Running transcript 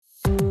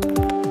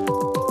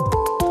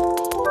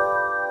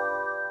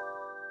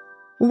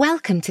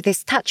Welcome to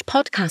this Touch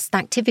podcast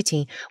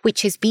activity,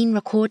 which has been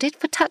recorded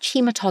for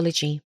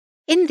touchHAEMATOLOGY.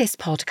 In this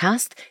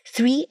podcast,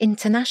 3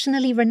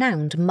 internationally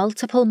renowned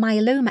multiple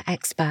myeloma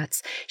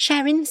experts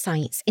share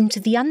insights into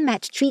the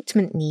unmet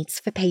treatment needs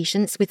for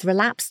patients with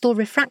relapsed or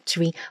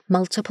refractory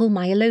multiple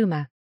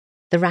myeloma,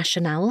 the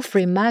rationale for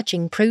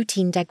emerging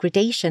protein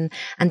degradation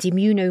and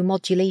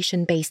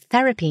immunomodulation-based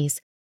therapies,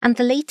 and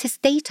the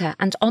latest data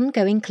and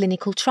ongoing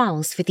clinical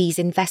trials for these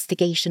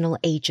investigational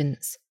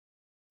agents.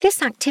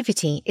 This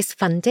activity is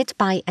funded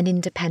by an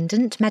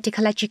independent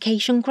medical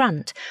education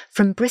grant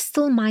from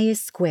Bristol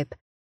Myers Squibb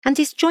and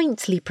is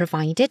jointly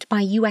provided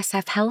by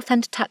USF Health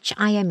and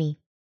touchHAEME.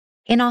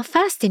 In our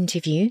first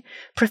interview,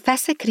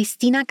 Professor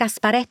Cristina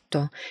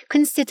Gasparetto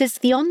considers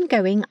the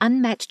ongoing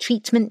unmet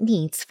treatment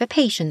needs for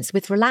patients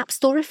with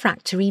relapsed or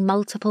refractory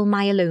multiple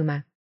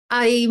myeloma.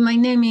 Hi, my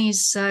name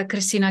is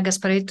Cristina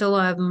Gasparetto.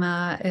 I'm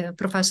a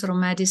professor of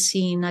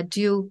medicine at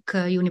Duke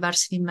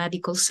University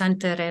Medical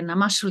Center, and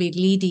I'm actually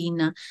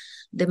leading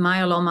the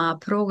myeloma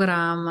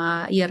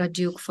program here at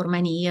Duke for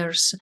many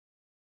years.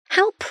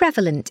 How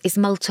prevalent is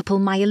multiple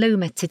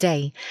myeloma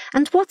today,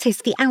 and what is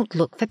the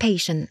outlook for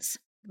patients?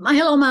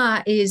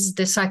 Myeloma is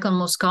the second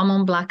most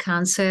common blood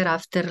cancer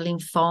after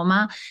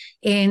lymphoma,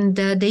 and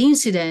the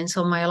incidence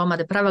of myeloma,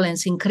 the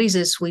prevalence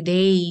increases with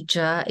age,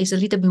 is a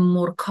little bit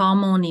more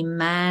common in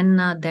men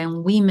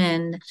than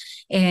women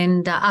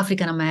and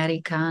African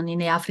American, in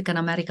the African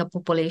American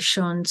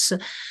populations.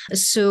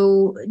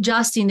 So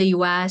just in the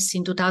US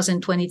in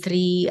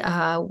 2023,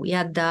 we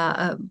had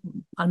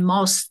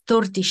almost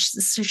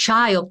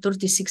shy of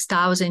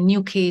 36,000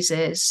 new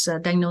cases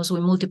diagnosed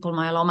with multiple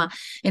myeloma,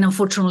 and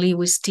unfortunately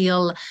we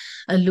still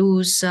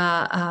lose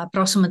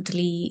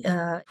approximately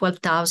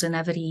 12,000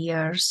 every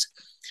year.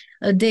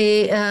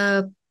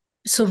 The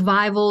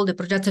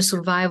projected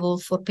survival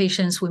for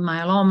patients with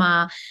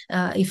myeloma,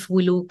 if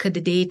we look at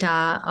the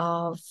data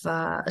of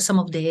some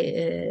of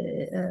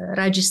the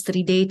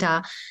registry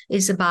data,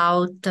 is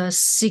about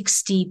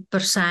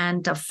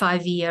 60% of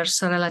 5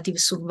 years relative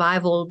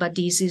survival, but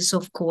this is,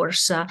 of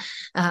course,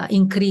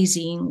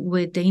 increasing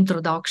with the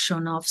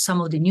introduction of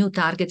some of the new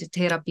targeted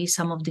therapies,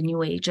 some of the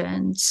new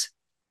agents.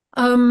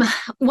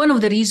 One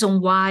of the reasons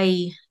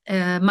why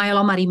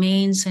myeloma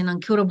remains an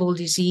incurable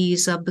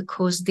disease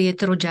because the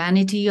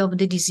heterogeneity of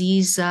the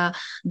disease,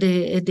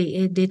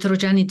 the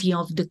heterogeneity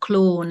of the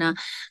clone.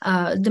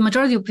 The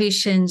majority of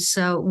patients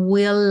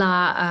will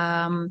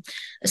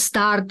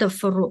start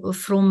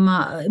from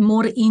a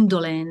more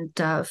indolent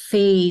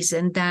phase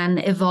and then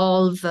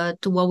evolve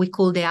to what we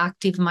call the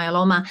active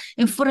myeloma.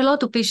 And for a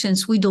lot of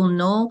patients, we don't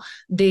know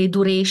the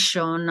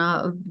duration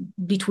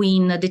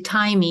between the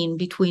timing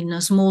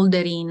between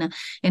smoldering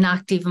and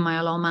active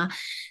myeloma.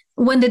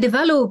 When they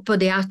develop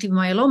the active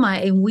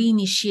myeloma and we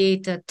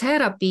initiate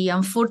therapy,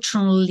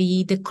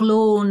 unfortunately, the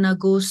clone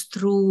goes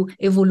through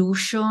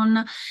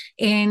evolution,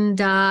 and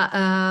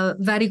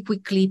very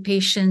quickly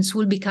patients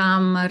will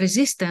become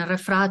resistant,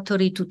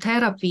 refractory to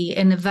therapy,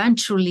 and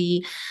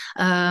eventually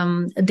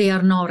they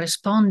are not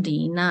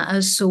responding.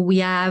 So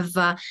we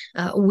are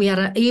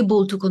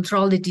able to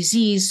control the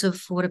disease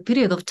for a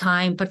period of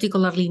time,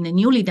 particularly in a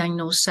newly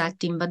diagnosed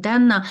setting. But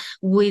then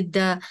with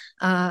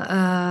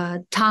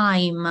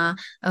time,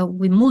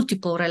 with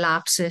multiple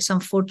relapses,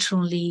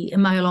 unfortunately,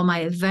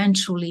 myeloma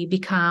eventually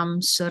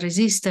becomes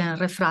resistant,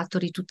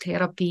 refractory to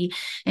therapy,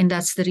 and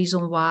that's the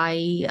reason why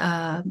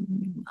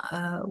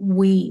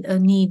we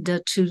need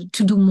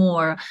to do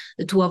more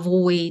to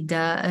avoid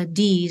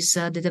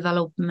the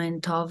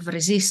development of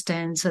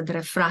resistance, the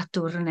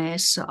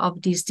refractoriness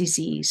of this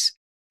disease.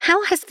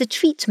 How has the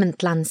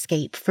treatment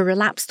landscape for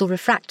relapsed or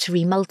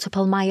refractory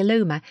multiple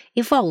myeloma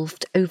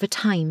evolved over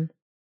time?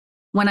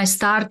 When I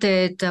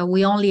started,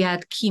 we only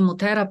had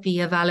chemotherapy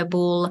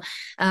available,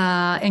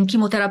 and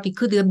chemotherapy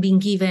could have been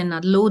given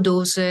at low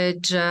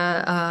dosage,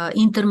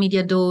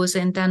 intermediate dose,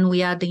 and then we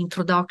had the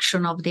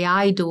introduction of the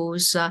high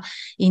dose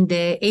in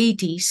the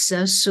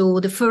 80s. So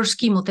the first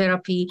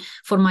chemotherapy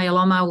for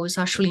myeloma was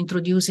actually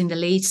introduced in the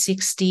late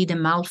 60s, the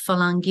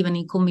melphalan given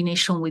in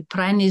combination with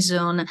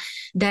prednisone.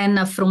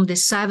 Then from the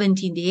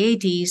 70s and the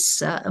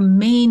 80s,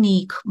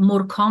 many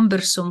more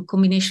cumbersome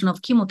combination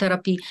of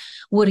chemotherapy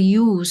were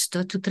used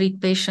to treat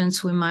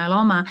patients with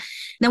myeloma.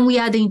 Then we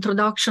had the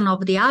introduction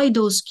of the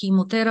high-dose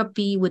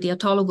chemotherapy with the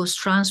autologous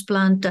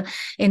transplant,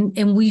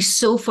 and we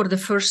saw for the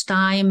first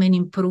time an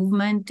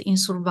improvement in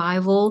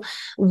survival.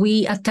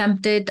 We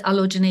attempted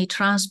allogeneic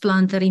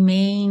transplant,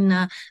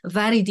 remain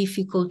very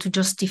difficult to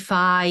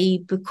justify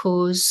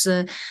because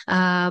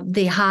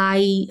the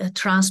high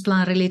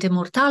transplant-related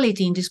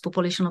mortality in this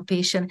population of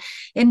patients.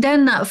 And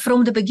then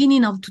from the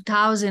beginning of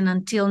 2000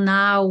 until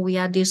now, we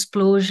had the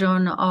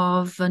explosion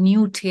of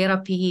new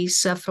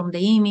therapies from from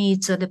the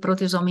IMiDs, the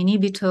proteasome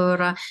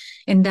inhibitor,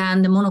 and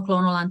then the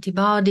monoclonal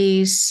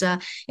antibodies,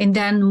 and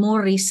then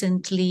more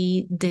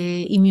recently,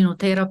 the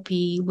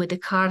immunotherapy with the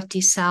CAR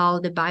T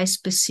cell, the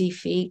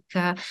bispecific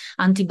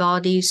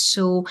antibodies.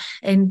 So,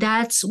 and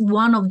that's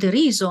one of the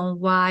reasons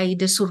why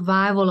the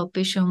survival of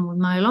patients with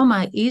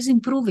myeloma is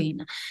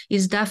improving,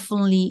 is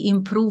definitely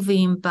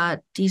improving,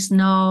 but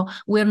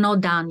we're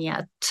not done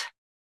yet.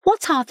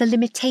 What are the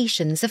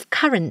limitations of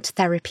current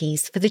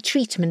therapies for the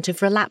treatment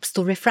of relapsed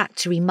or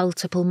refractory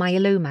multiple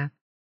myeloma?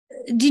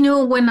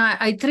 When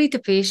I treat a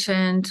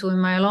patient with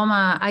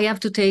myeloma, I have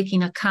to take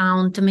in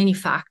account many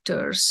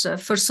factors.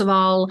 First of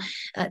all,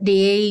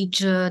 the age,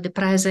 the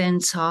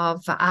presence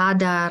of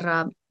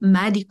other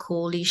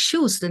medical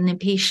issues that the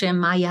patient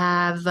might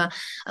have,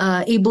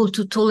 able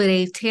to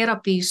tolerate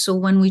therapy. So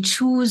when we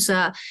choose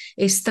a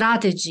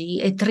strategy,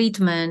 a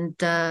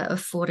treatment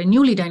for a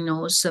newly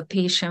diagnosed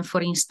patient,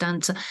 for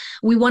instance,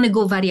 we want to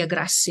go very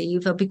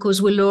aggressive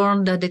because we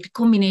learned that the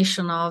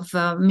combination of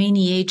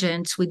many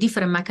agents with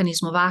different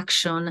mechanisms of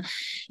action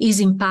is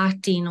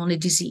impacting on the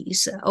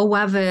disease.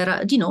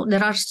 However,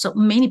 there are so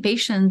many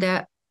patients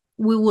that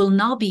we will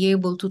not be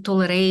able to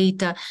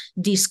tolerate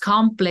this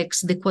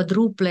complex, the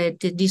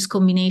quadruplet, this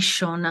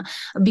combination,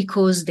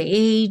 because the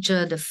age,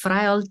 the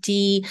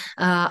frailty,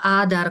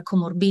 other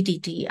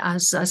comorbidity,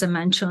 as I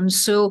mentioned.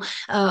 So,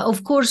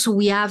 of course,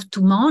 we have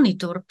to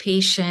monitor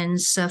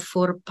patients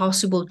for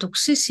possible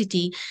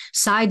toxicity,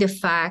 side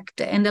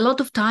effect, and a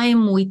lot of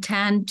time we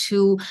tend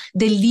to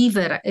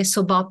deliver a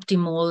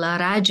suboptimal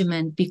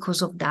regimen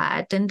because of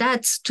that. And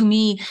that's, to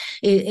me,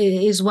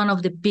 is one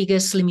of the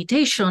biggest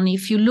limitations.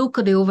 If you look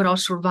at the overall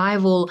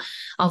survival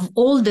of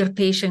older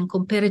patients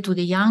compared to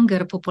the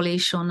younger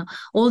population,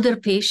 older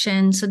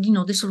patients,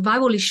 the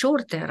survival is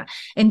shorter,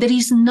 and there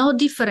is no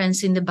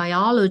difference in the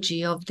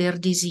biology of their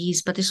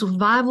disease, but the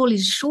survival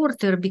is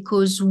shorter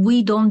because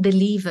we don't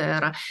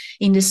deliver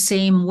in the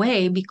same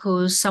way,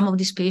 because some of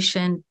these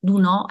patients do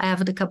not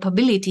have the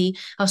capability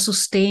of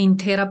sustained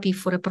therapy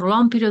for a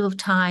prolonged period of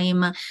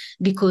time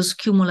because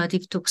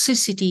cumulative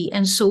toxicity,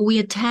 and so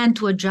we tend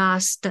to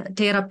adjust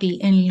therapy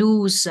and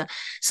lose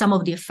some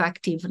of the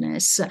effectiveness.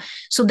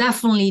 So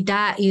definitely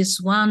that is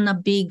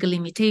one big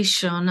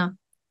limitation.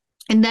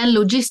 And then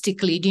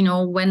logistically,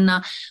 when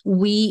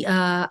we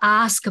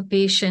ask a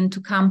patient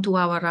to come to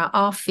our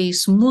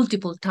office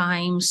multiple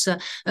times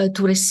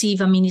to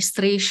receive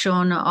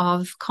administration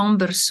of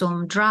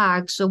cumbersome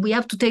drugs, so we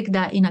have to take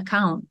that in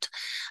account.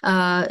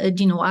 Are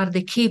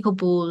they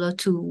capable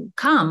to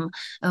come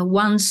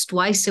once,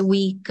 twice a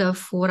week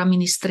for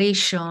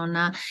administration?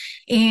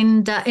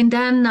 And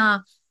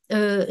then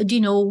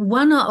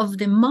one of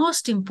the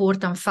most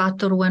important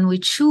factors when we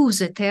choose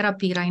a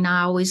therapy right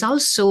now is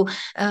also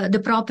the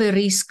proper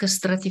risk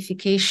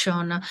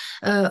stratification,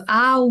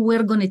 how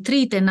we're going to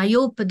treat, and I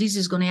hope this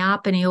is going to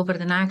happen over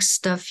the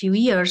next few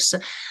years,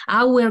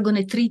 how we're going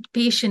to treat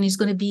patients is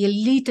going to be a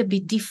little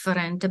bit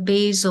different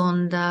based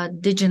on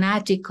the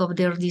genetic of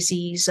their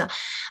disease.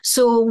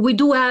 So we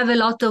do have a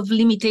lot of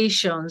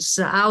limitations,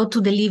 how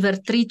to deliver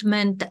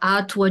treatment,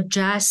 how to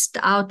adjust,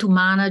 how to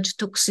manage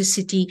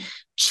toxicity,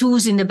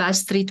 choosing the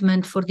best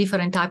treatment for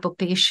different type of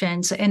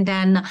patients, and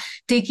then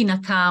taking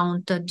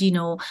account,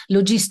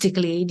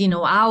 logistically,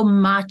 how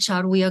much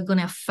are we going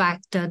to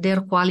affect their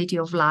quality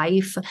of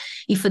life.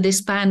 If they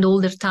spend all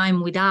their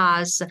time with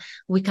us,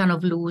 we kind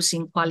of lose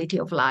in quality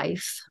of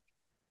life.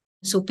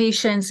 So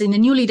patients in the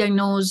newly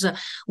diagnosed,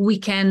 we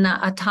can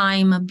at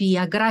times be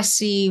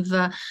aggressive.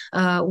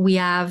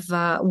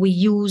 We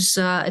use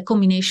a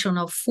combination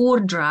of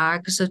 4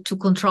 drugs to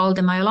control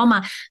the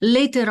myeloma.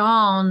 Later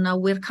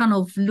on, we kind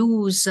of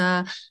lose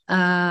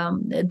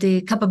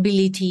the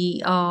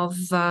capability of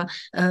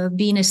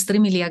being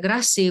extremely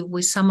aggressive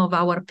with some of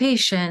our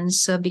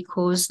patients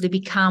because they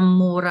become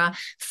more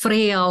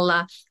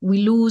frail.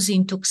 We lose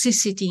in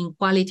toxicity, in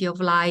quality of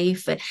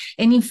life.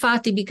 And in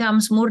fact, it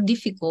becomes more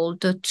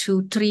difficult to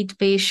treat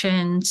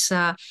patients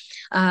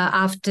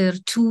after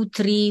 2,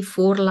 3,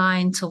 4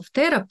 lines of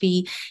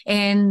therapy,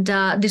 and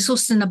the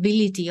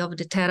sustainability of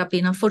the therapy.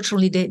 And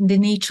unfortunately, the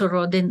nature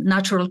or the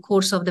natural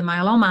course of the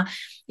myeloma,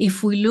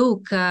 if we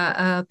look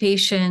at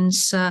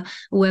patients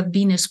who have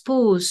been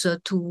exposed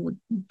to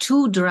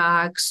 2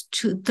 drugs,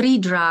 3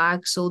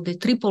 drugs, or the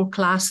triple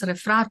class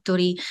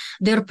refractory,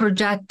 their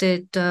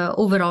projected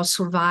overall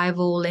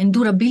survival and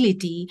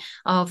durability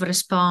of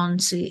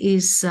response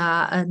is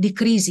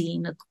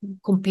decreasing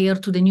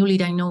compared to the newly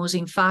diagnosed.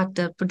 In fact,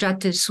 the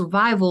projected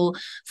survival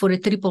for a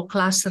triple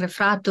class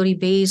refractory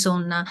based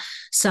on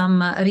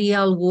some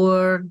real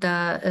world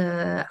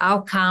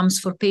outcomes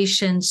for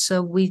patients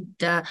with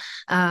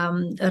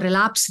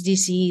relapsed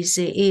disease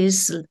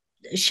is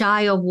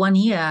shy of 1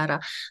 year.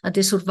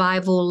 The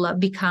survival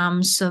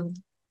becomes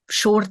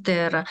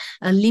shorter,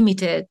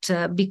 limited,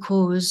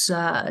 because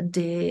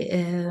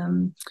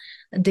the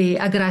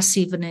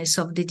aggressiveness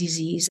of the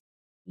disease.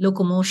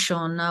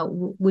 locomotion,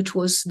 which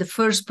was the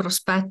first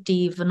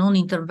prospective,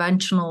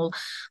 non-interventional,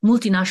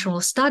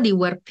 multinational study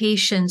where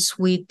patients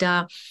with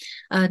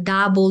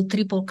double,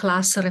 triple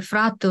class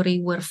refractory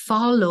were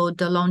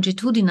followed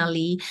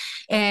longitudinally.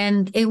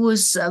 And it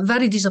was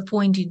very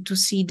disappointing to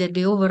see that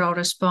the overall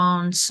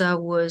response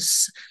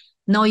was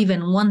not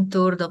even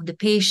 1/3 of the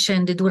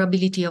patient. The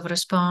durability of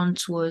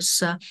response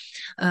was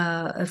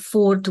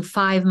 4 to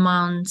 5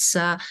 months,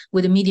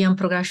 with a median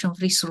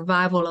progression-free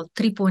survival of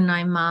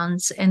 3.9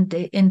 months, and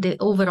the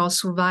overall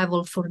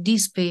survival for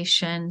these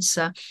patients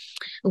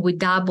with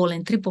double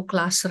and triple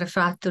class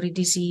refractory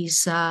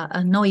disease,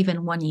 not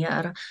even 1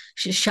 year,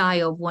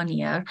 shy of 1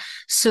 year.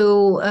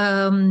 So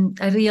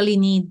I really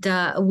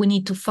we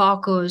need to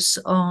focus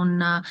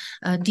on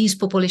this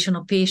population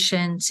of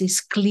patients.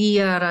 It's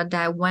clear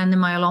that when the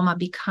myeloma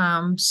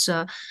becomes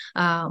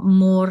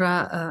more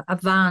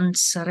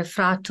advanced,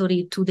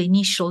 refractory to the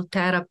initial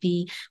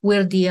therapy,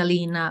 we're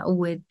dealing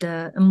with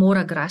more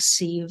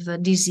aggressive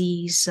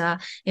disease,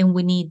 and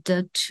we need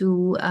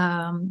to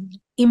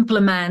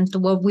implement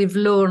what we've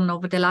learned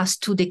over the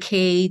last 2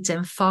 decades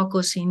and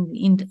focus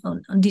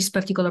on this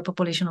particular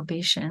population of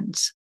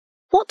patients.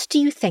 What do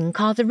you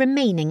think are the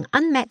remaining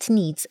unmet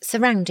needs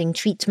surrounding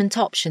treatment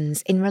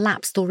options in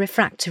relapsed or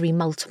refractory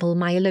multiple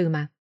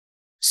myeloma?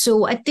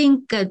 So I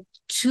think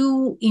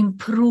to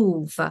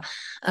improve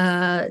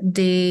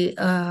the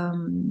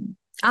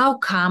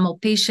outcome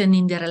of patient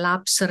in the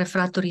relapse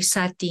refractory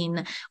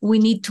setting, we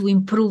need to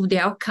improve the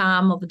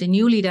outcome of the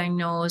newly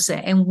diagnosed,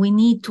 and we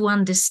need to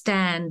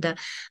understand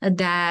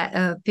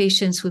that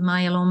patients with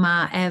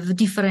myeloma have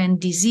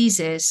different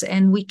diseases,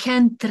 and we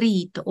can't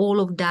treat all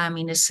of them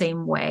in the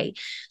same way.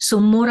 So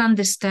more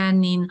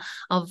understanding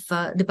of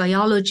the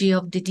biology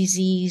of the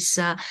disease,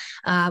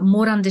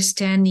 more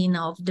understanding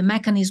of the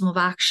mechanism of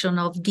action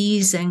of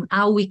these, and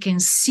how we can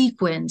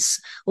sequence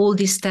all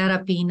this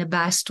therapy in the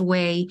best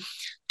way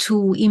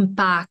to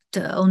impact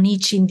on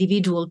each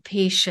individual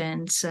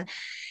patient.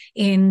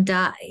 And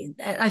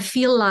I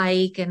feel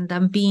like, and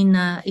I've been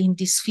in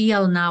this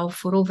field now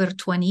for over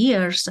 20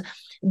 years,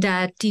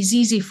 that it's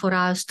easy for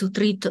us to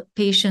treat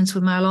patients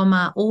with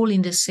myeloma all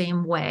in the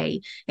same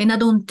way. And I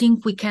don't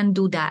think we can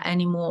do that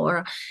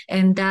anymore.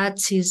 And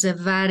that is a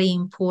very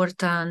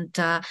important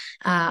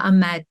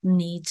unmet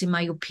need, in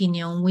my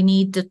opinion. We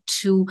need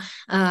to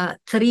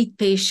treat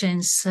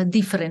patients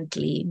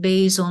differently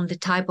based on the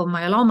type of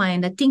myeloma.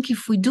 And I think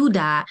if we do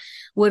that,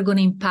 we're going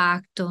to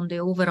impact on the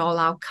overall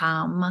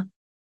outcome.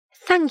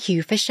 Thank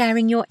you for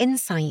sharing your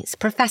insights,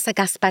 Professor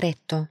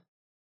Gasparetto.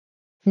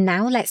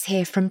 Now let's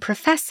hear from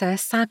Professor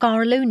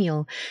Sagar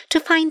Lonial to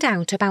find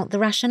out about the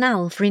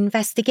rationale for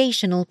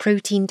investigational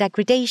protein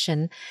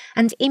degradation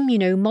and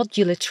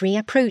immunomodulatory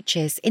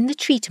approaches in the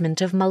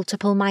treatment of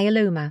multiple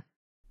myeloma.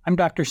 I'm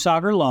Dr.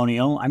 Sagar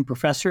Lonial. I'm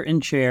Professor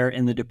and Chair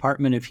in the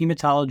Department of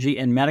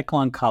Hematology and Medical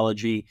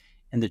Oncology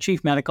and the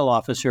Chief Medical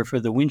Officer for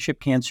the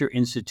Winship Cancer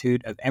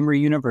Institute of Emory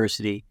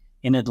University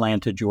in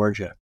Atlanta,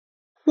 Georgia.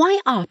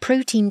 Why are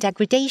protein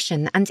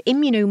degradation and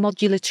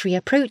immunomodulatory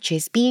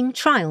approaches being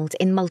trialed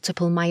in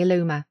multiple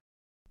myeloma?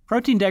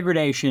 Protein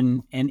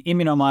degradation and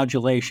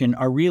immunomodulation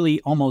are really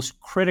almost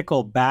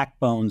critical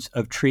backbones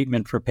of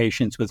treatment for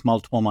patients with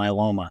multiple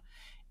myeloma.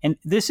 And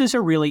this is a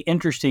really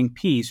interesting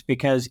piece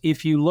because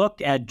if you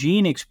looked at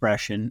gene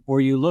expression or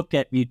you looked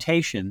at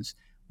mutations,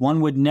 one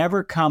would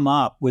never come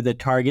up with a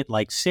target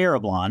like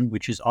cereblon,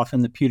 which is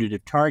often the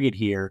putative target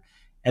here,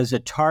 as a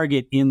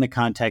target in the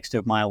context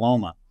of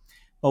myeloma.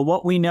 But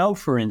what we know,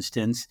 for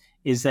instance,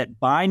 is that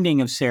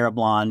binding of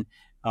cereblon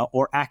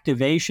or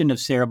activation of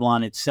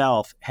cereblon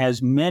itself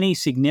has many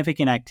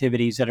significant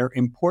activities that are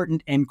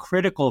important and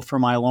critical for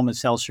myeloma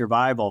cell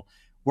survival,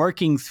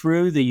 working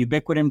through the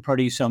ubiquitin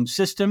proteasome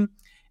system,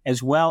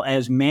 as well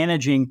as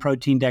managing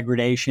protein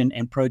degradation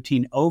and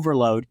protein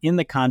overload in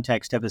the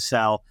context of a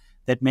cell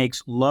that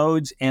makes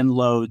loads and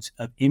loads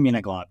of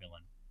immunoglobulin.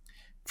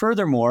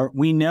 Furthermore,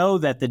 we know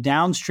that the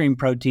downstream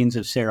proteins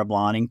of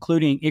cereblon,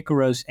 including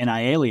Ikaros and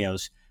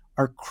Aelios,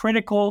 are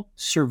critical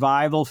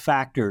survival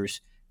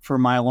factors for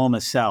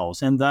myeloma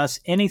cells, and thus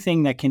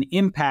anything that can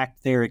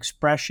impact their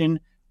expression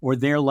or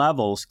their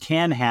levels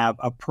can have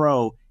a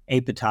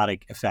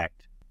pro-apoptotic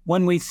effect.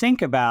 When we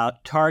think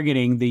about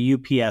targeting the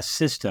UPS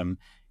system,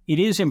 it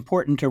is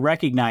important to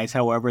recognize,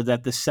 however,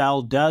 that the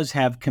cell does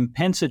have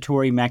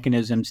compensatory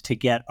mechanisms to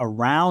get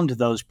around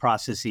those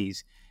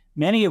processes,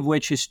 many of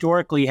which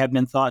historically have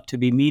been thought to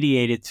be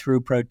mediated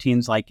through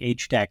proteins like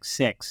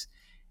HDAC6.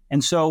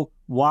 And so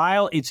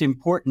while it's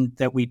important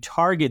that we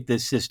target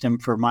this system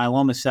for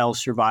myeloma cell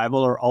survival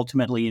or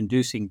ultimately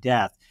inducing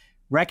death,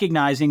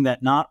 recognizing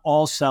that not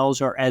all cells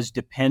are as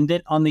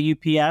dependent on the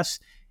UPS,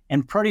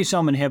 and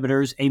proteasome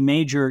inhibitors, a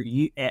major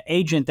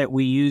agent that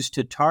we use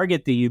to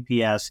target the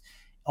UPS,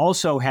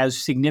 also has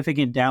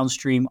significant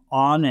downstream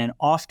on and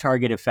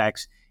off-target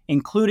effects,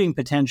 including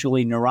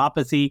potentially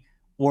neuropathy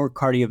or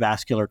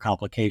cardiovascular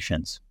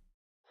complications.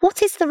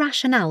 What is the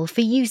rationale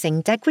for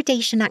using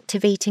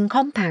degradation-activating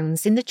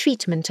compounds in the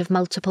treatment of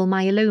multiple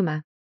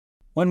myeloma?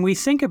 When we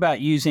think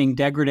about using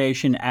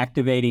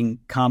degradation-activating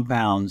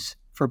compounds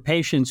for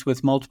patients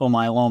with multiple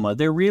myeloma,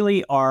 there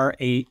really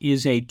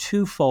is a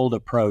twofold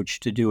approach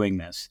to doing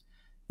this.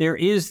 There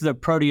is the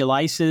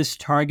proteolysis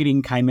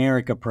targeting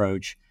chimeric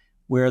approach,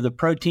 where the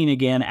protein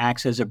again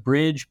acts as a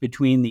bridge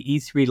between the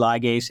E3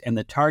 ligase and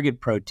the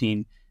target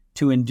protein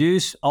to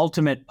induce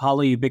ultimate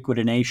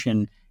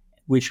polyubiquitination,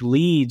 which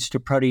leads to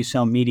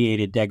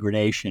proteasome-mediated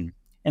degradation.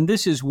 And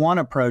this is one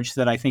approach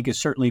that I think is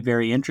certainly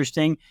very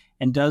interesting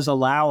and does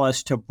allow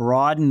us to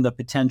broaden the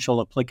potential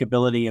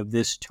applicability of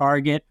this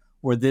target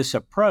or this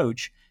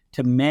approach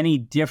to many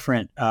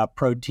different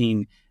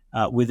protein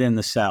within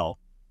the cell.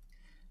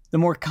 The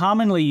more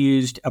commonly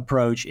used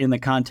approach in the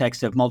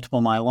context of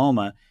multiple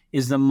myeloma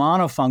is the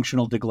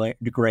monofunctional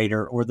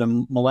degrader or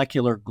the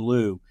molecular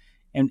glue.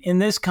 And in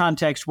this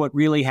context, what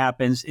really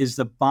happens is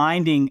the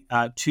binding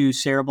to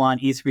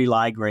cereblon E3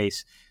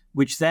 ligase,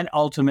 which then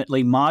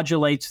ultimately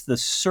modulates the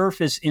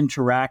surface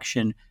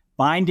interaction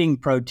binding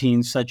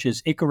proteins such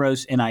as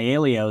Ikaros and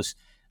Aelios,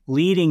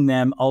 leading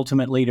them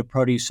ultimately to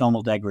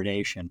proteasomal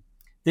degradation.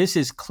 This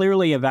is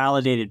clearly a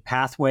validated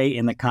pathway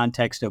in the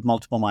context of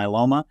multiple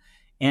myeloma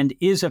and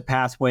is a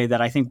pathway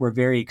that I think we're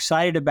very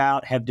excited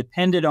about, have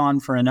depended on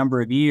for a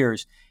number of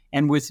years,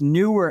 and with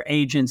newer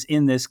agents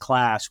in this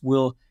class,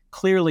 we'll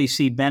clearly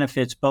see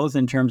benefits both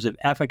in terms of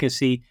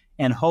efficacy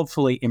and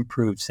hopefully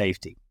improved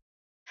safety.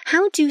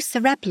 How do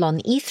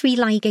cereblon E3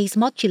 ligase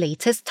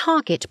modulators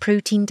target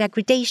protein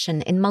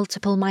degradation in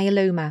multiple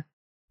myeloma?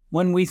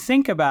 When we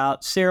think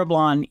about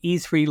cereblon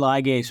E3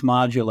 ligase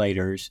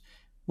modulators,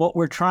 what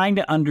we're trying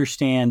to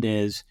understand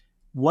is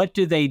what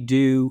do they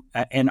do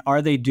and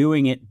are they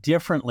doing it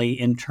differently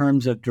in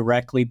terms of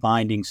directly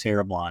binding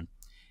cereblon?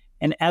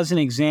 And as an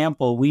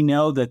example, we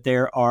know that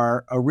there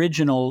are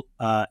original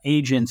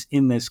agents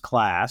in this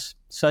class,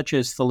 such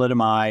as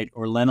thalidomide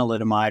or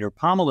lenalidomide or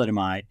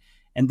pomalidomide,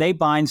 and they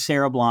bind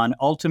cereblon,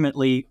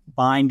 ultimately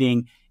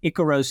binding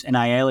Ikaros and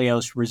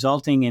Aelios,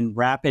 resulting in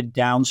rapid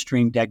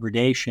downstream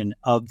degradation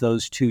of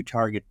those two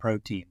target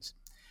proteins.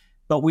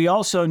 But we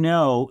also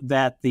know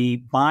that the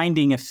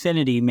binding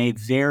affinity may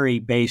vary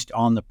based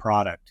on the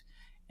product.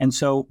 And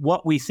so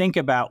what we think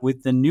about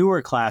with the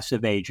newer class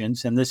of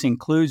agents, and this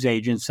includes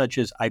agents such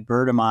as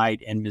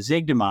iberdomide and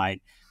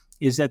mezigdomide,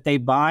 is that they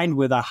bind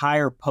with a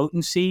higher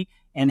potency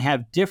and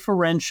have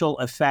differential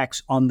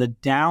effects on the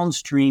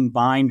downstream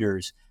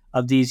binders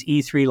of these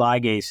E3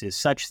 ligases,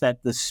 such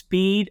that the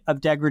speed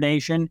of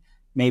degradation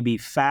may be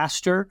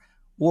faster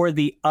or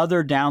the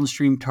other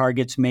downstream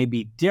targets may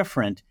be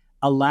different,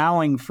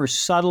 allowing for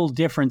subtle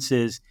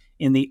differences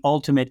in the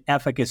ultimate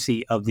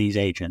efficacy of these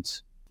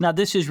agents. Now,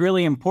 this is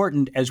really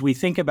important as we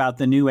think about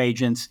the new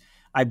agents,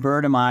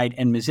 iberdomide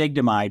and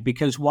mezigdomide,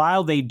 because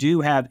while they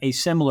do have a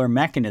similar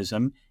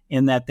mechanism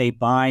in that they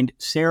bind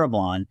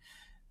cereblon,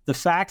 the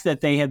fact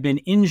that they have been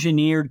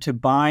engineered to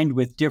bind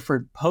with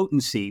different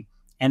potency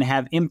and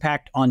have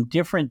impact on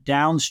different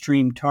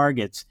downstream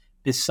targets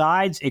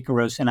besides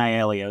Ikaros and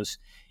Aelios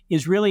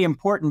is really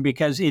important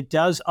because it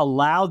does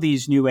allow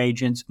these new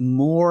agents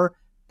more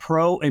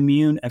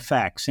pro-immune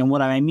effects. And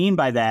what I mean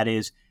by that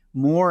is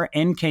more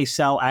NK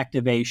cell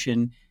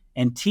activation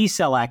and T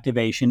cell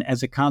activation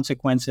as a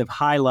consequence of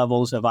high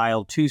levels of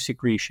IL-2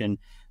 secretion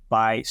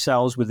by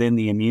cells within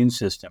the immune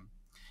system.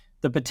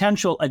 The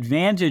potential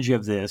advantage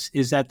of this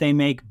is that they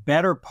make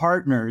better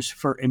partners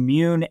for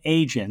immune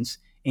agents,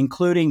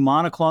 including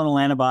monoclonal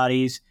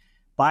antibodies,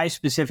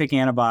 bispecific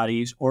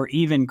antibodies, or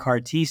even CAR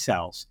T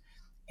cells.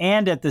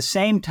 And at the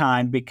same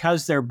time,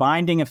 because their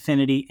binding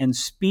affinity and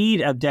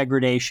speed of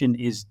degradation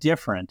is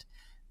different,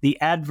 the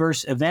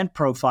adverse event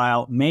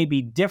profile may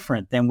be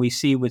different than we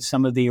see with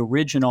some of the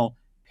original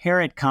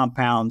parent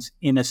compounds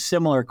in a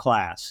similar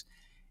class.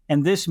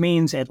 And this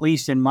means, at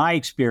least in my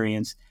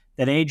experience,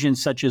 that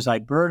agents such as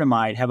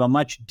iberdomide have a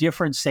much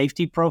different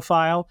safety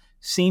profile,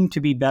 seem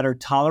to be better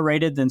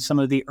tolerated than some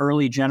of the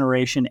early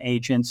generation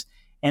agents,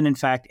 and in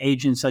fact,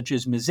 agents such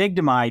as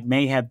mezigdomide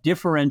may have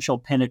differential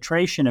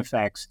penetration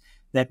effects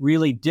that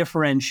really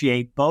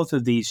differentiate both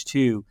of these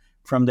two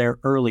from their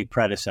early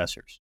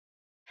predecessors.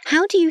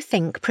 How do you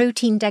think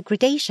protein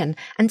degradation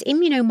and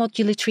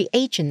immunomodulatory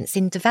agents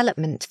in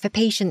development for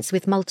patients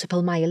with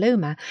multiple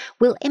myeloma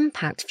will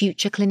impact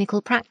future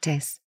clinical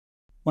practice?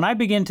 When I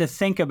begin to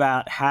think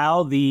about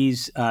how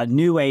these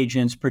new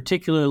agents,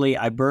 particularly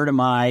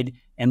iberdomide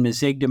and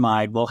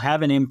mezigdomide, will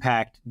have an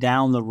impact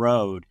down the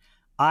road,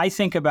 I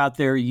think about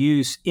their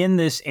use in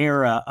this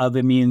era of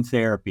immune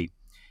therapy.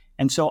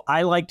 And so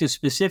I like to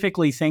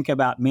specifically think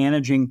about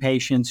managing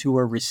patients who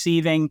are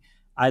receiving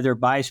either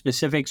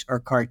bispecifics or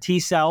CAR T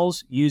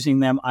cells, using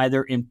them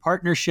either in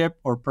partnership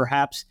or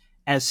perhaps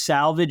as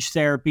salvage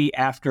therapy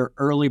after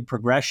early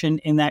progression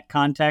in that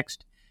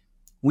context.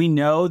 We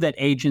know that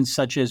agents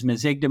such as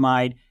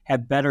mezigdomide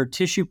have better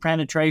tissue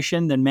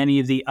penetration than many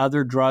of the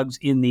other drugs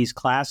in these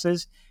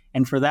classes,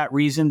 and for that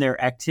reason, their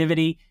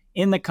activity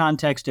in the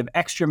context of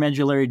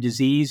extramedullary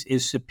disease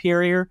is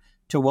superior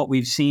to what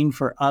we've seen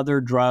for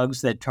other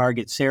drugs that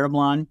target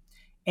cereblon.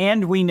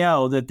 And we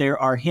know that there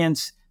are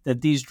hints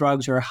that these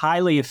drugs are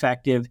highly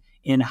effective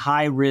in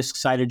high-risk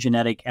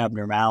cytogenetic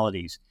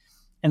abnormalities.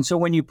 And so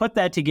when you put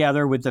that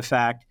together with the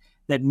fact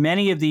that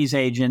many of these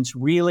agents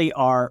really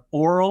are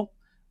oral,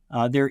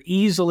 they're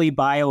easily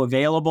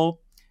bioavailable,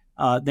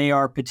 they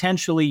are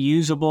potentially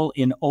usable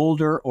in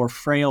older or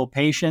frail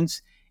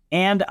patients,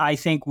 and I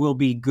think will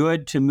be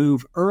good to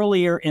move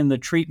earlier in the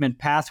treatment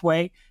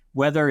pathway,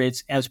 whether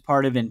it's as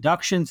part of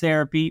induction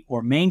therapy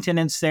or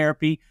maintenance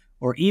therapy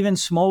or even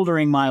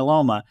smoldering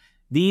myeloma.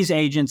 These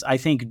agents, I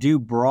think, do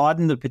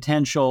broaden the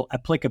potential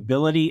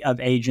applicability of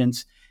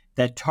agents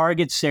that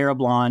target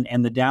cereblon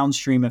and the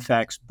downstream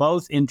effects,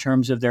 both in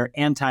terms of their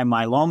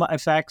anti-myeloma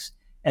effects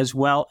as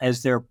well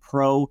as their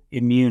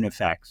pro-immune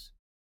effects.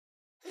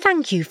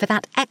 Thank you for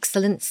that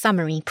excellent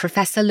summary,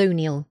 Professor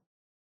Lonial.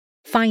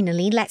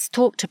 Finally, let's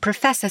talk to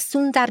Professor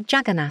Sundar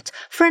Jagannath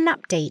for an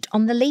update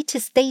on the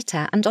latest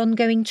data and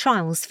ongoing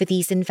trials for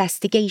these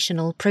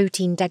investigational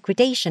protein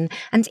degradation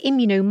and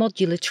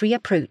immunomodulatory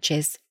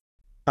approaches.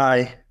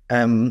 I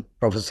am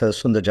Professor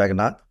Sundar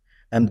Jagannath.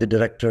 I'm the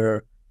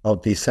director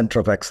of the Center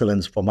of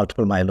Excellence for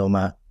Multiple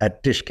Myeloma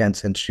at Tisch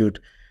Cancer Institute,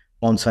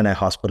 Mount Sinai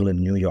Hospital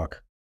in New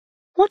York.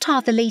 What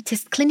are the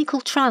latest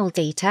clinical trial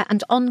data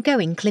and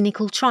ongoing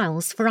clinical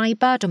trials for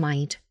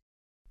iberdomide?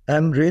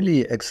 I'm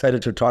really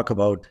excited to talk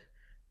about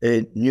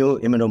a new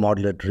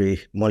immunomodulatory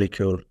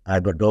molecule,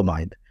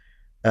 iberdomide.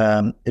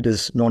 It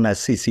is known as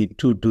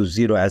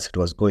CC220 as it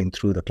was going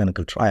through the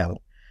clinical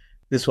trial.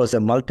 This was a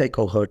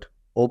multi-cohort,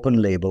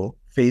 open-label,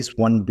 phase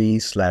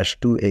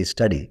 1b/2a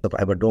study of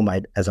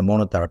iberdomide as a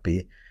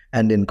monotherapy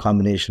and in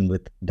combination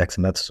with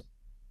dexamethasone.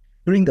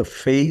 During the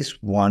phase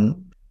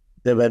 1,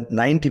 there were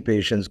 90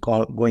 patients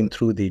going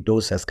through the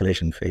dose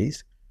escalation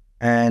phase,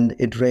 and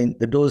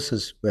the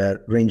doses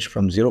ranged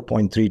from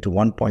 0.3 to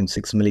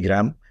 1.6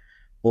 milligram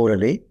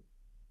orally,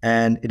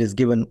 and it is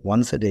given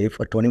once a day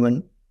for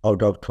 21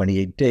 out of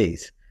 28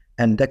 days,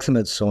 and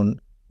dexamethasone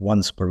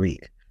once per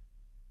week.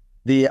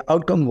 The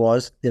outcome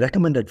was the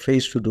recommended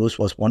phase 2 dose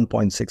was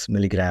 1.6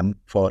 milligram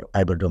for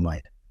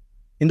iberdomide.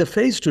 In the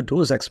phase 2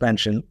 dose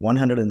expansion,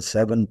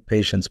 107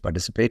 patients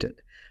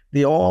participated.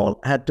 They all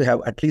had to have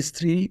at least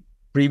 3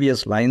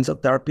 previous lines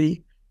of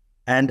therapy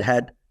and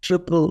had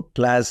triple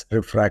class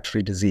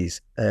refractory disease.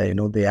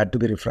 They had to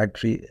be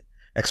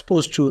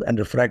exposed to and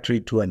refractory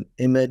to an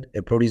IMiD,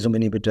 a proteasome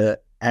inhibitor,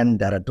 and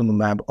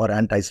daratumumab or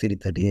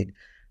anti-CD38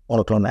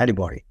 monoclonal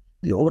antibody.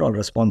 The overall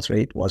response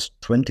rate was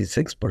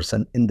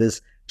 26% in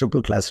this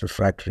triple class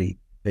refractory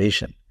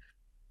patient.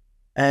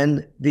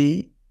 And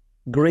the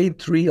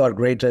grade 3 or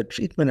greater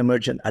treatment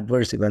emergent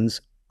adverse events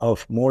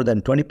of more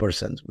than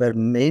 20% were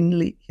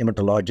mainly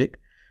hematologic,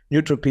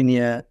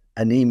 neutropenia,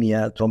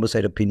 anemia,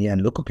 thrombocytopenia,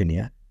 and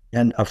leukopenia,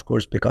 and of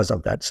course, because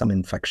of that, some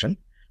infection.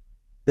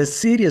 The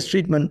serious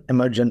treatment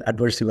emergent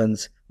adverse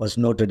events was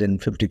noted in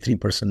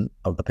 53%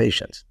 of the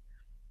patients.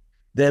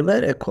 There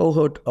were a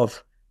cohort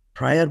of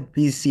prior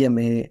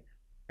BCMA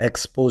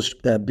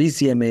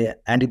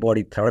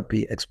antibody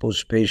therapy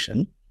exposed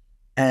patient,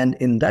 and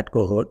in that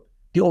cohort,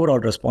 the overall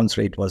response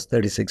rate was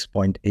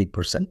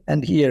 36.8%.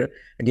 And here,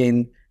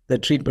 again, the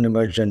treatment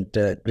emergent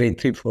grade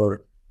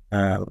 3-4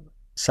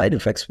 side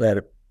effects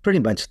were pretty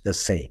much the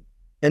same.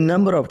 A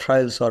number of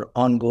trials are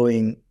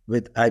ongoing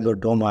with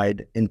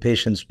iberdomide in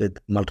patients with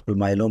multiple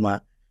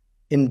myeloma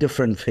in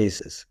different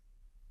phases.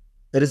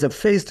 There is a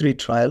phase 3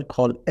 trial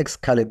called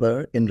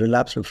Excalibur in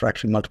relapsed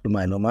refractory multiple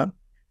myeloma.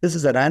 This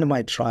is a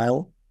randomized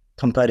trial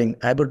comparing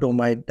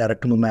iberdomide,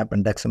 daratumumab,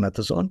 and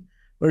dexamethasone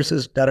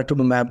versus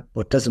daratumumab,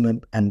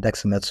 bortezomib, and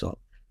dexamethasone.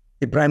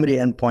 The primary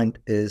endpoint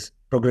is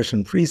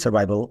progression-free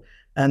survival,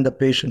 and the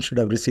patient should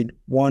have received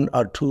 1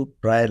 or 2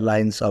 prior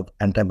lines of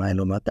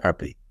anti-myeloma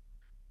therapy.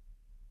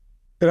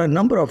 There are a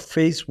number of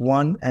phase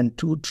 1 and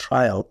 2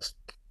 trials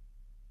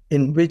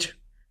in which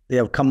they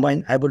have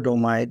combined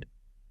iberdomide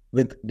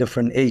with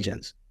different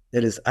agents.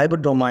 There is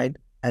iberdomide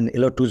and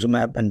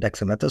elotuzumab and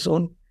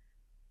dexamethasone,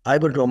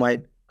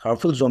 iberdomide,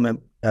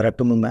 carfilzomib,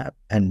 daratumumab,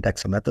 and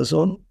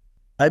dexamethasone,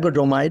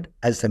 iberdomide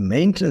as a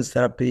maintenance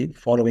therapy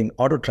following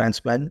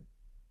autotransplant,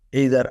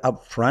 either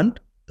up front,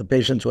 the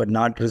patients who had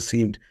not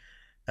received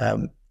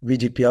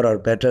VGPR or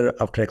better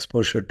after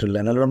exposure to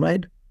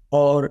lenalidomide,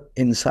 or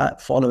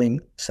following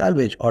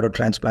salvage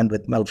autotransplant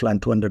with melphalan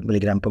 200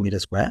 milligram per meter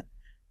square.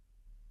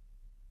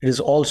 It is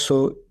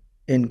also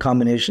in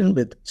combination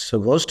with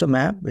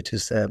cevostamab, which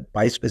is a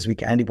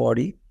bispecific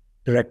antibody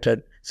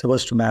directed.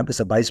 Cevostamab is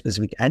a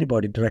bispecific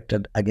antibody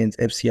directed against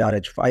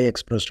FcRH5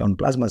 expressed on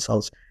plasma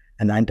cells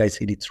and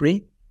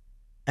anti-CD3.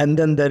 And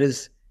then there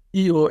is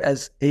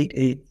EOS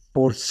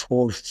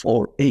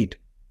 884448,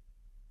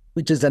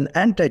 which is an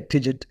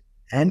anti-TIGIT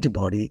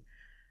antibody,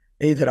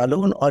 either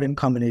alone or in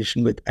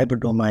combination with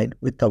iberdomide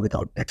with or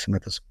without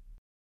dexamethasone.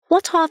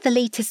 What are the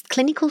latest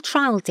clinical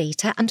trial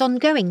data and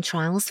ongoing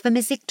trials for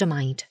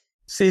mezigdomide?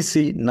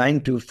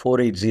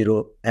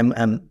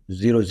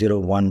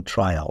 CC92480MM001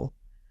 trial.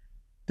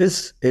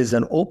 This is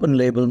an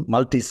open-label,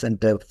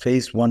 multi-center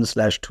phase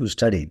 1/2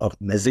 study of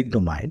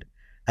mezigdomide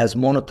as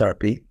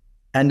monotherapy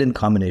and in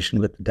combination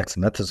with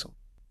dexamethasone.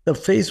 The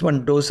phase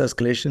 1 dose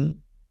escalation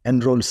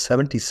enrolled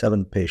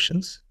 77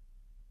 patients,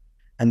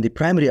 and the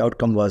primary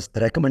outcome was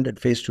the recommended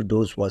phase 2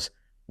 dose was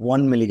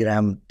 1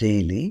 milligram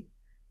daily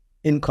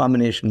in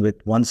combination with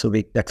once a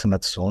week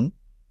dexamethasone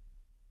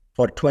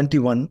for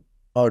 21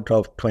 out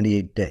of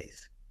 28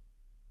 days.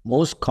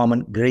 Most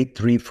common grade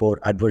 3-4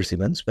 adverse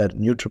events were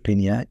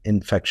neutropenia,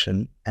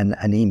 infection, and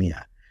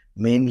anemia,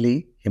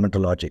 mainly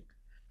hematologic.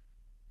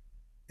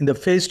 In the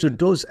phase 2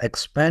 dose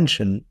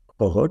expansion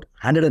cohort,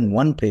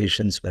 101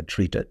 patients were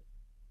treated.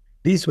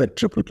 These were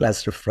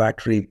triple-class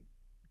refractory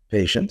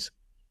patients.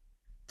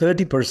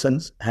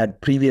 30% had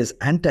previous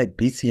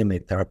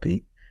anti-BCMA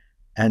therapy,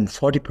 and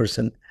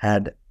 40%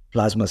 had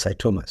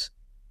plasmacytomas.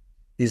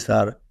 These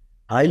are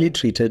highly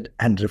treated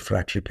and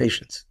refractory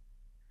patients.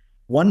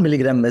 1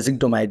 milligram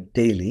mezigdomide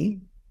daily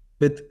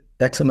with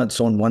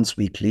dexamethasone once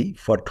weekly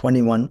for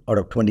 21 out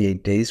of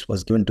 28 days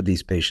was given to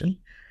these patients,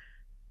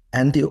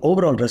 and the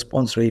overall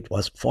response rate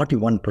was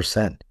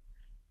 41%.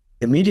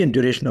 The median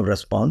duration of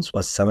response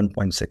was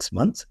 7.6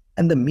 months,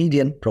 and the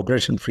median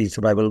progression-free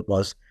survival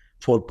was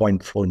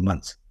 4.4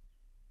 months.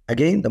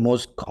 Again, the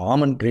most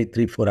common grade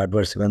 3-4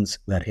 adverse events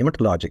were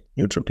hematologic,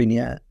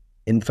 neutropenia,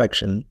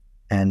 infection,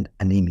 and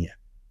anemia.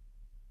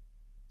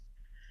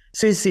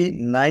 CC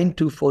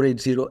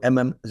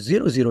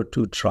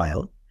 92480MM002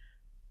 trial.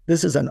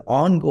 This is an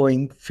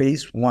ongoing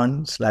phase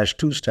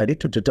 1/2 study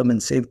to determine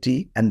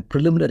safety and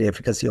preliminary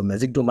efficacy of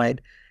mezigdomide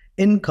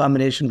in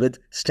combination with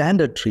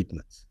standard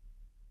treatments.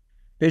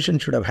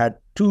 Patients should have had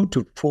 2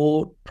 to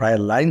 4 prior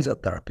lines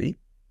of therapy,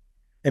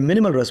 a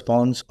minimal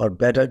response or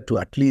better to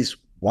at least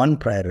one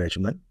prior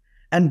regimen,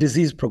 and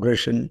disease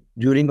progression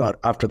during or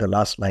after the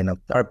last line of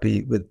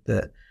therapy with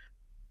the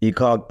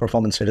ECOG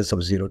performance status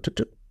of 0 to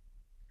 2.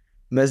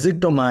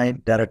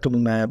 Mezigdomide,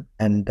 daratumumab,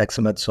 and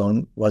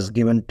dexamethasone was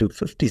given to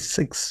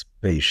 56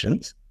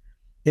 patients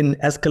in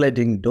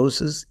escalating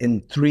doses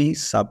in 3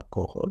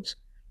 sub-cohorts.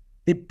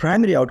 The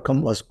primary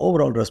outcome was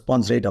overall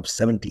response rate of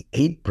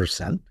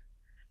 78%.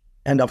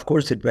 And of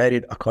course, it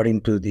varied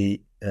according to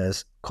the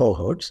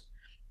cohorts.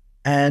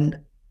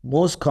 And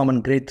most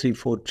common grade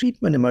 3-4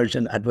 treatment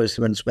emergent adverse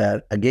events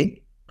were, again,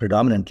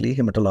 predominantly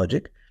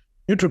hematologic,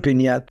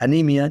 neutropenia,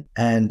 anemia,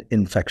 and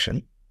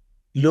infection.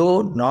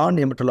 Low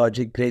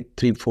non-hematologic grade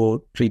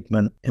 3-4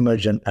 treatment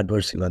emergent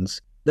adverse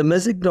events. The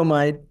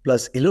mezigdomide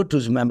plus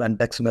elotuzumab and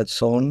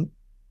dexamethasone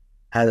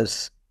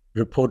has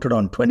reported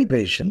on 20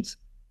 patients.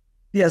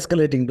 The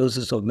escalating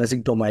doses of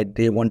mezigdomide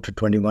day 1 to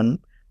 21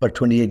 per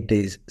 28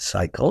 days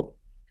cycle.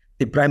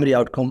 The primary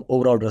outcome,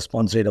 overall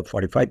response rate of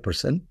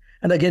 45%.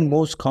 And again,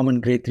 most common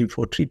grade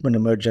 3-4 treatment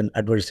emergent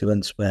adverse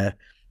events were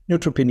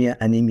neutropenia,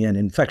 anemia, and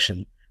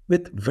infection,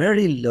 with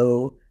very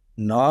low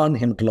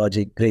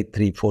non-hematologic grade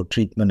 3-4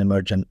 treatment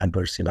emergent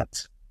adverse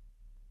events.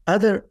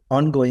 Other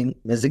ongoing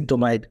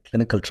mezigdomide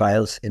clinical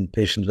trials in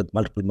patients with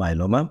multiple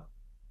myeloma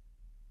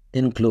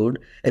include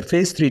a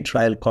phase 3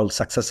 trial called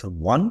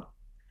Successor-1.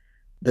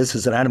 This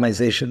is a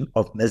randomization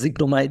of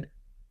mezigdomide,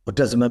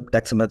 bortezomib,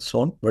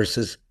 dexamethasone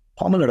versus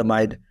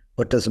pomalidomide,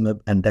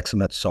 bortezomib, and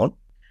dexamethasone.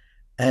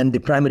 And the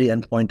primary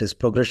endpoint is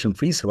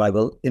progression-free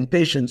survival in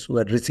patients who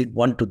had received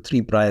 1 to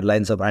 3 prior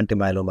lines of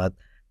anti-myeloma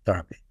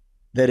therapy.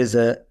 There is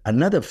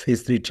another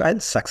phase 3 trial,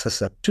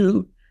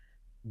 Successor-2.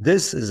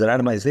 This is a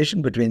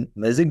randomization between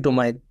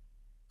mezigdomide,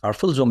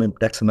 carfilzomib,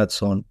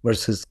 dexamethasone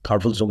versus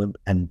carfilzomib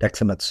and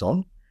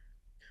dexamethasone.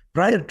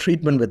 Prior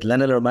treatment with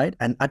lenalidomide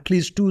and at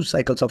least 2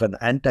 cycles of an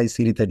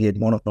anti-CD38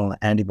 monoclonal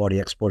antibody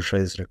exposure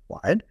is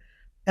required.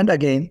 And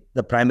again,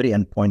 the primary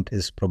endpoint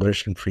is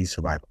progression-free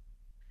survival.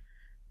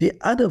 The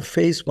other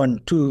phase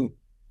 1/2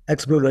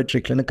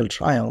 exploratory clinical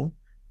trial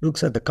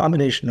looks at the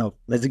combination of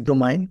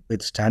mezigdomide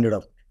with standard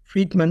of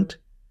treatment,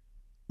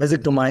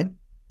 mezigdomide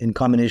in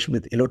combination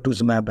with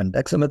elotuzumab and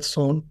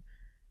dexamethasone,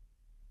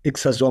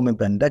 ixazomib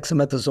and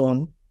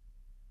dexamethasone,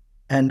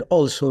 and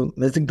also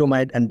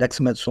mezigdomide and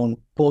dexamethasone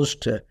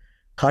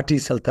post-CAR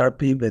T-cell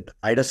therapy with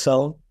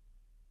ide-cel,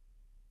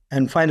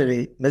 and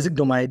finally,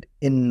 mezigdomide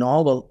in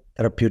novel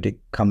therapeutic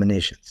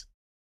combinations.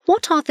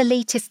 What are the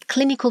latest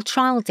clinical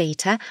trial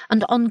data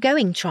and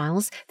ongoing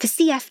trials for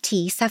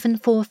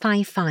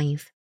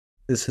CFT7455?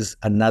 This is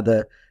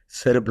another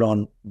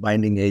cereblon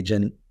binding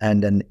agent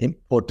and an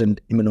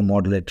important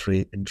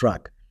immunomodulatory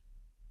drug.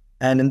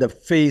 And in there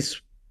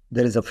is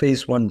a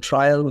phase 1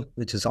 trial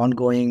which is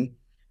ongoing,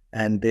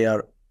 and they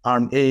are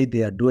Arm A,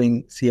 they are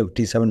doing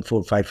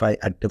CFT7455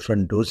 at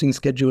different dosing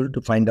schedule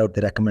to find out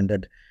the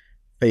recommended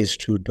phase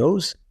 2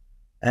 dose.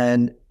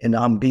 And in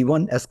Arm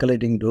B1,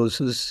 escalating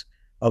doses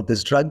of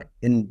this drug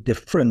in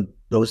different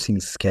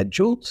dosing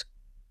schedules.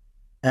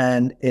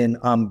 And in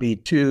Arm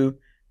B2,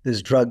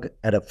 this drug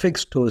at a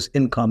fixed dose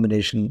in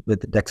combination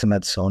with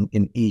dexamethasone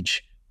in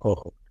each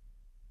cohort.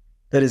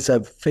 There is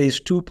a phase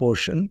 2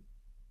 portion,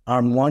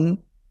 Arm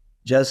 1,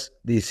 just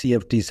the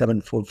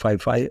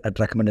CFT7455 at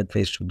recommended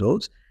phase 2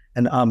 dose,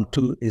 and Arm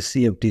 2 is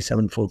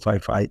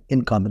CFT7455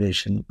 in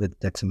combination with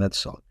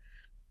dexamethasone.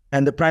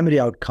 And the primary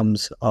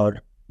outcomes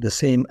are the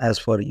same as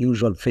for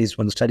usual phase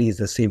 1 studies,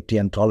 the safety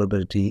and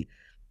tolerability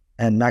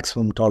and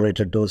maximum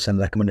tolerated dose and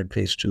recommended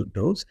phase 2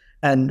 dose.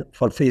 And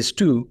for phase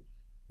 2,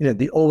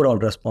 the overall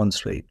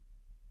response rate,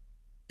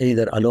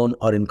 either alone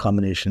or in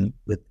combination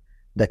with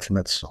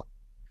dexamethasone.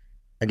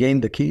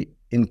 Again, the key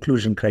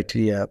inclusion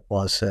criteria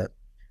was a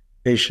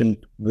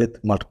patient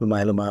with multiple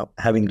myeloma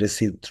having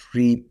received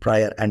 3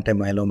 prior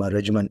anti-myeloma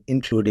regimen,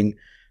 including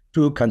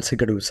 2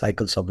 consecutive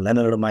cycles of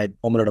lenalidomide,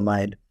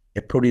 pomalidomide,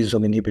 a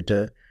proteasome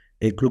inhibitor,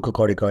 a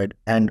glucocorticoid,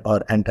 and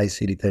or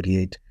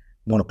anti-CD38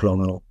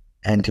 monoclonal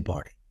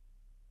antibody.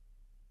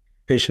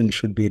 Patient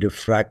should be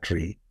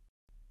refractory.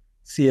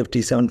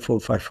 CFT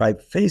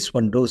 7455 phase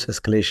 1 dose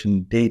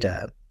escalation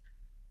data.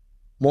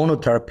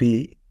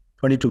 Monotherapy,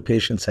 22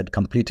 patients had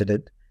completed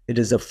it. It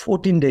is a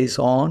 14 days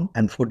on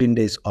and 14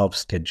 days off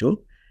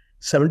schedule.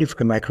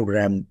 75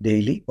 microgram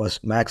daily was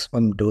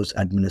maximum dose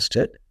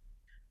administered.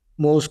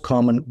 Most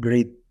common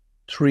grade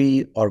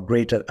 3 or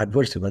greater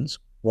adverse events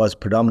was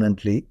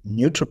predominantly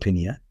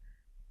neutropenia.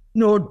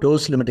 No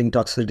dose-limiting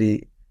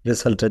toxicity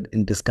resulted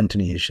in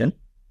discontinuation.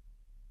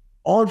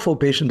 All 4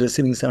 patients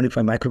receiving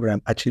 75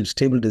 microgram achieved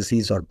stable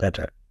disease or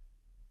better.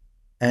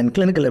 And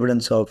clinical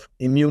evidence of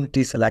immune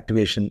T-cell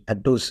activation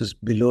at doses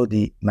below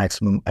the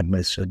maximum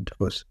administered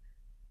dose.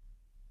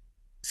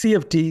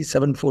 CFT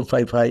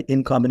 7455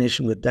 in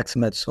combination with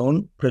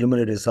dexamethasone,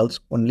 preliminary results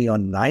only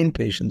on 9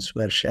 patients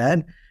were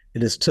shared.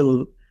 It is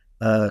still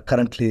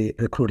currently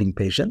recruiting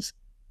patients.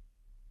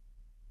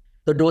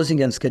 The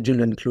dosing and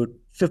schedule include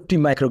 50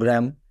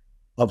 microgram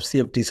of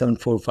CFT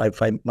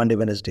 7455 Monday,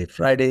 Wednesday,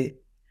 Friday,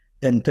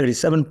 then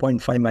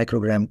 37.5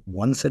 microgram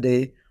once a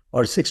day,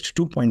 or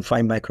 62.5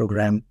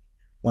 microgram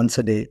once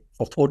a day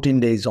for 14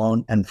 days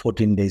on and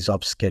 14 days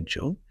off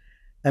schedule,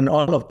 and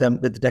all of them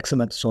with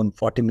dexamethasone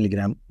 40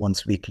 milligram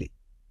once weekly.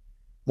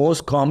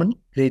 Most common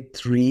grade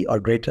 3 or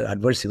greater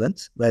adverse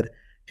events were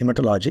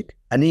hematologic,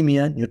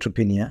 anemia,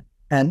 neutropenia,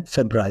 and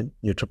febrile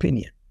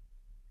neutropenia.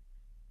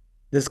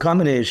 This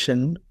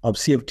combination of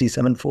CFT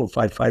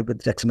 7455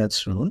 with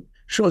dexamethasone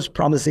shows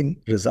promising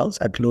results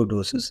at low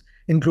doses,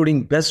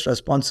 including best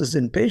responses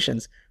in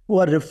patients who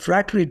are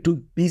refractory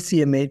to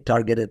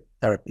BCMA-targeted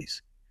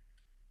therapies.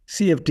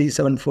 CFT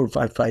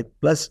 7455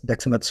 plus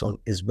dexamethasone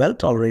is well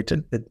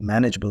tolerated with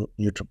manageable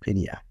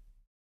neutropenia.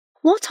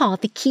 What are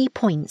the key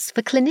points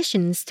for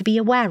clinicians to be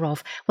aware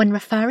of when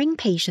referring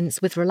patients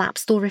with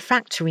relapsed or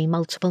refractory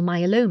multiple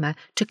myeloma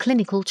to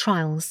clinical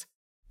trials?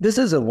 This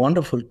is a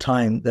wonderful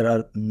time. There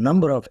are a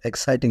number of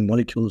exciting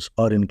molecules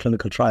are in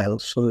clinical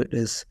trials, so it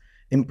is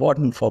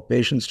important for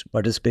patients to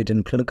participate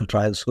in clinical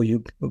trials so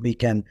we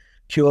can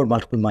cure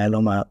multiple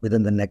myeloma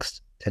within the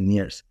next 10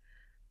 years.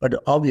 But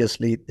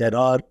obviously, there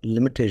are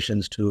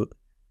limitations to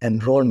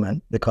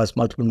enrollment because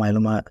multiple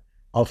myeloma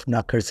often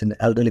occurs in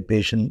elderly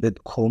patients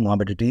with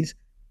comorbidities,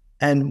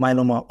 and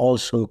myeloma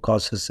also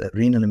causes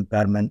renal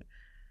impairment.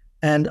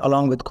 And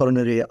along with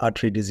coronary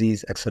artery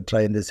disease,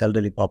 etc., in this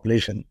elderly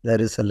population,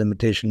 there is a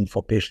limitation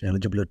for patient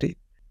eligibility.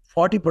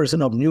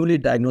 40% of newly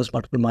diagnosed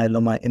multiple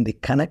myeloma in the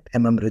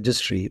ConnectMM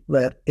registry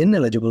were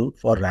ineligible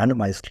for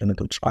randomized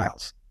clinical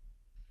trials.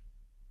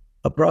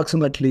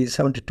 Approximately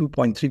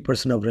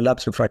 72.3% of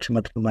relapsed refractory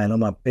multiple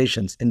myeloma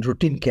patients in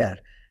routine care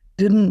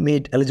didn't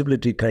meet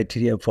eligibility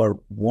criteria for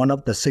one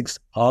of the 6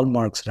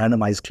 hallmarks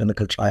randomized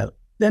clinical trial.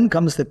 Then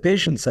comes the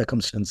patient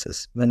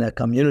circumstances. When a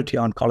community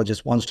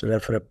oncologist wants to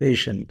refer a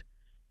patient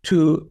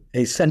to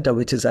a center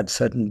which is at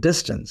certain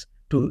distance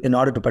in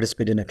order to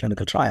participate in a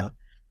clinical trial,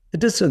 the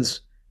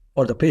distance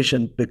for the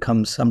patient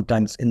becomes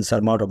sometimes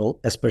insurmountable,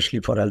 especially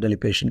for elderly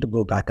patient to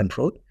go back and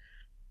forth,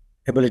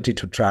 ability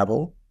to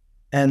travel,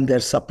 and their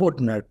support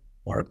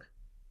network.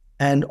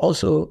 And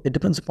also, it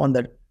depends upon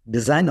the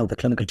design of the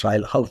clinical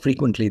trial, how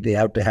frequently they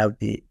have to have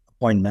the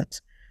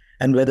appointments,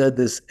 and whether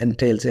this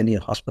entails any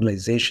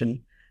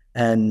hospitalization,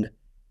 and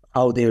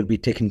how they will be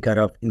taken care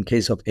of in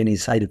case of any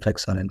side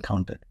effects are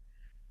encountered.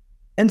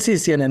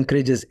 NCCN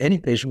encourages any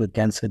patient with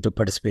cancer to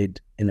participate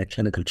in a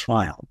clinical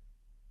trial.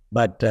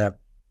 But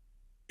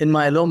in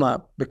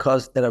myeloma,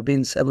 because there have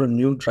been several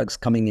new drugs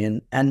coming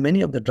in, and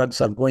many of the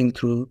drugs are going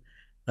through,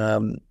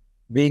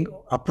 being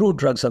approved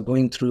drugs are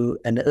going through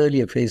an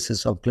earlier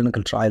phases of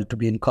clinical trial to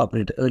be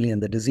incorporated early in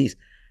the disease,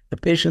 the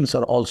patients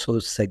are also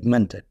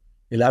segmented.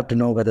 You'll have to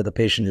know whether the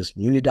patient is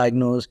newly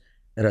diagnosed.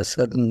 There are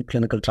certain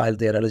clinical trials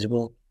they are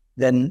eligible.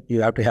 Then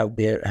you have to have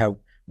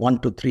 1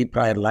 to 3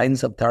 prior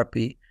lines of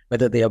therapy,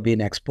 whether they have been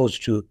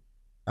exposed to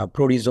a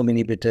proteasome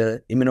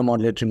inhibitor,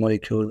 immunomodulatory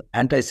molecule,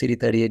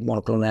 anti-CD38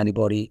 monoclonal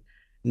antibody,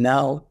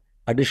 now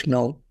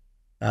additional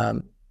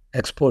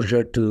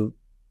exposure to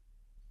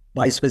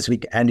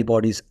bispecific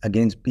antibodies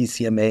against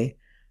BCMA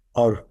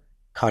or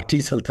CAR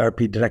T-cell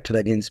therapy directed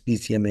against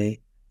BCMA.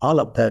 All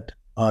of that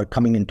are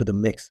coming into the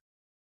mix.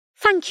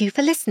 Thank you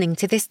for listening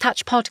to this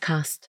Touch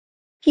podcast.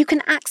 You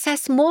can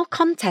access more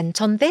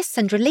content on this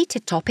and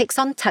related topics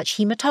on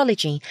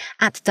touchHAEMATOLOGY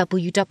at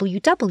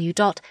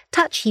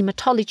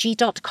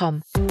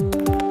www.touchhaematology.com.